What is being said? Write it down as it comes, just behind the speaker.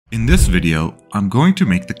In this video, I'm going to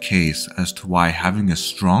make the case as to why having a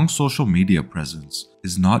strong social media presence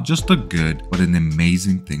is not just a good but an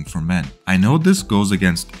amazing thing for men. I know this goes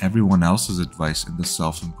against everyone else's advice in the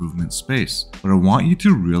self-improvement space, but I want you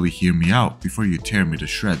to really hear me out before you tear me to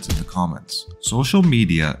shreds in the comments. Social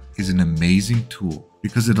media is an amazing tool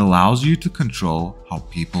because it allows you to control how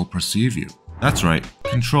people perceive you. That's right,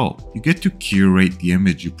 control. You get to curate the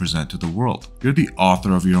image you present to the world. You're the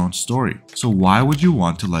author of your own story. So why would you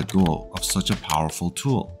want to let go of such a powerful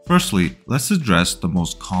tool? Firstly, let's address the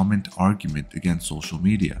most common argument against social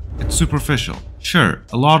media. It's superficial. Sure,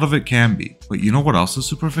 a lot of it can be, but you know what else is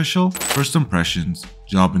superficial? First impressions,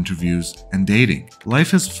 job interviews, and dating.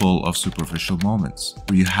 Life is full of superficial moments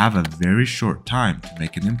where you have a very short time to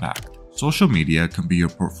make an impact. Social media can be your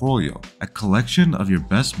portfolio, a collection of your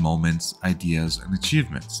best moments, ideas, and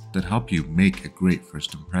achievements that help you make a great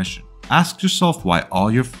first impression. Ask yourself why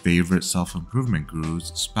all your favorite self-improvement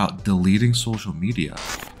gurus spout deleting social media.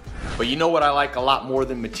 But you know what I like a lot more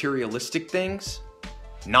than materialistic things?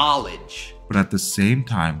 Knowledge. But at the same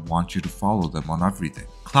time want you to follow them on everything.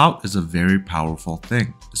 Clout is a very powerful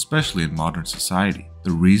thing, especially in modern society.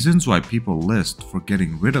 The reasons why people list for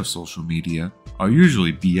getting rid of social media are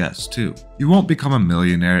usually BS too. You won't become a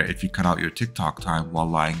millionaire if you cut out your TikTok time while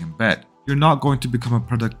lying in bed. You're not going to become a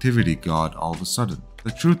productivity god all of a sudden. The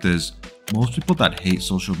truth is, most people that hate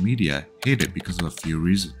social media hate it because of a few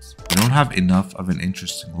reasons. They don't have enough of an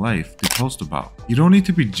interesting life to post about. You don't need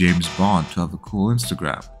to be James Bond to have a cool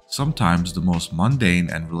Instagram. Sometimes the most mundane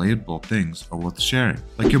and relatable things are worth sharing,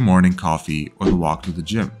 like your morning coffee or the walk to the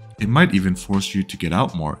gym. It might even force you to get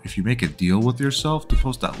out more if you make a deal with yourself to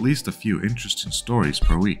post at least a few interesting stories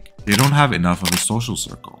per week. They don't have enough of a social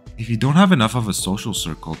circle. If you don't have enough of a social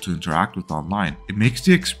circle to interact with online, it makes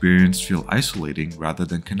the experience feel isolating rather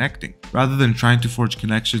than connecting. Rather than trying to forge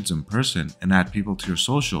connections in person and add people to your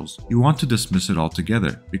socials, you want to dismiss it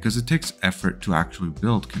altogether because it takes effort to actually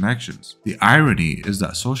build connections. The irony is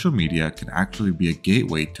that social media can actually be a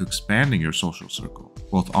gateway to expanding your social circle,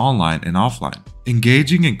 both online and offline.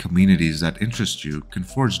 Engaging in communities that interest you can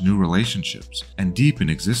forge new relationships and deepen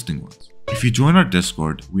existing ones. If you join our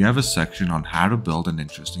Discord, we have a section on how to build an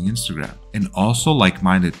interesting Instagram, and also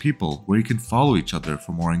like-minded people where you can follow each other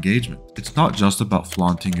for more engagement. It's not just about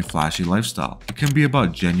flaunting your flashy lifestyle, it can be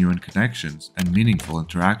about genuine connections and meaningful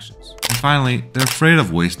interactions. And finally, they're afraid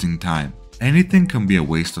of wasting time. Anything can be a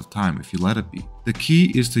waste of time if you let it be. The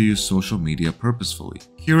key is to use social media purposefully.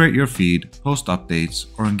 Curate your feed, post updates,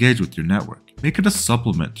 or engage with your network. Make it a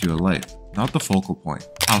supplement to your life, not the focal point.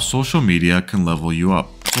 How social media can level you up.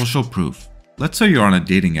 Social proof. Let's say you're on a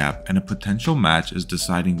dating app and a potential match is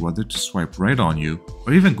deciding whether to swipe right on you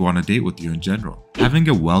or even go on a date with you in general. Having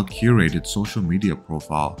a well-curated social media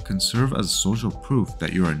profile can serve as social proof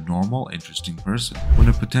that you're a normal, interesting person. When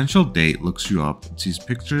a potential date looks you up and sees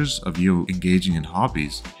pictures of you engaging in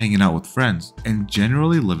hobbies, hanging out with friends, and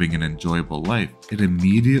generally living an enjoyable life, it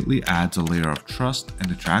immediately adds a layer of trust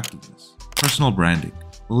and attractiveness. Personal branding.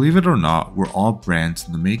 Believe it or not, we're all brands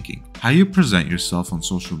in the making. How you present yourself on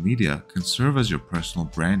social media can serve as your personal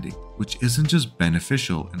branding, which isn't just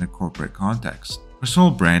beneficial in a corporate context. Personal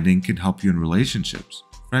branding can help you in relationships,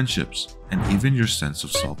 friendships, and even your sense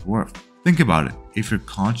of self-worth. Think about it. If you're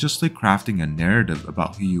consciously crafting a narrative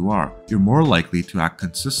about who you are, you're more likely to act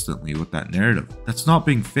consistently with that narrative. That's not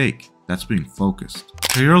being fake, that's being focused.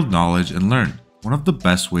 Share your knowledge and learn. One of the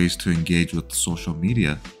best ways to engage with social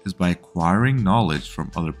media is by acquiring knowledge from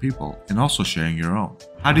other people and also sharing your own.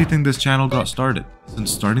 How do you think this channel got started? Since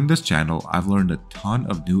starting this channel, I've learned a ton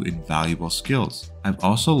of new invaluable skills. I've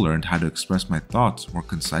also learned how to express my thoughts more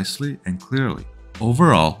concisely and clearly.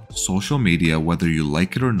 Overall, social media, whether you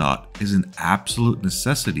like it or not, is an absolute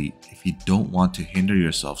necessity if you don't want to hinder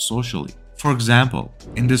yourself socially. For example,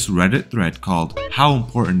 in this Reddit thread called "How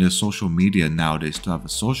important is social media nowadays to have a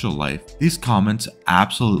social life?" these comments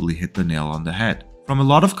absolutely hit the nail on the head. From a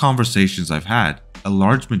lot of conversations I've had, a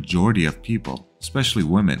large majority of people, especially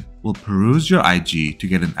women, will peruse your IG to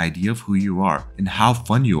get an idea of who you are and how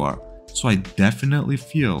fun you are, so I definitely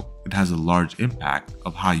feel it has a large impact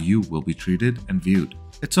of how you will be treated and viewed.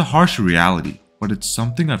 It's a harsh reality, but it's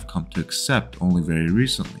something I've come to accept only very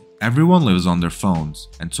recently. Everyone lives on their phones,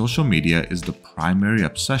 and social media is the primary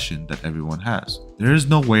obsession that everyone has. There is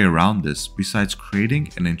no way around this besides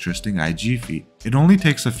creating an interesting IG feed. It only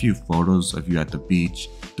takes a few photos of you at the beach,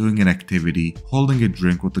 doing an activity, holding a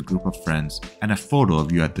drink with a group of friends, and a photo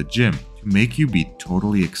of you at the gym to make you be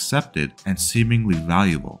totally accepted and seemingly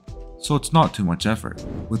valuable. so it's not too much effort.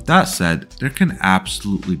 With that said, there can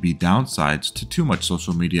absolutely be downsides to too much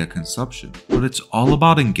social media consumption, but it's all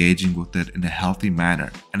about engaging with it in a healthy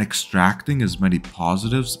manner and extracting as many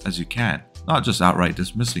positives as you can, not just outright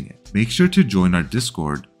dismissing it. Make sure to join our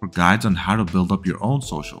Discord for guides on how to build up your own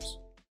socials.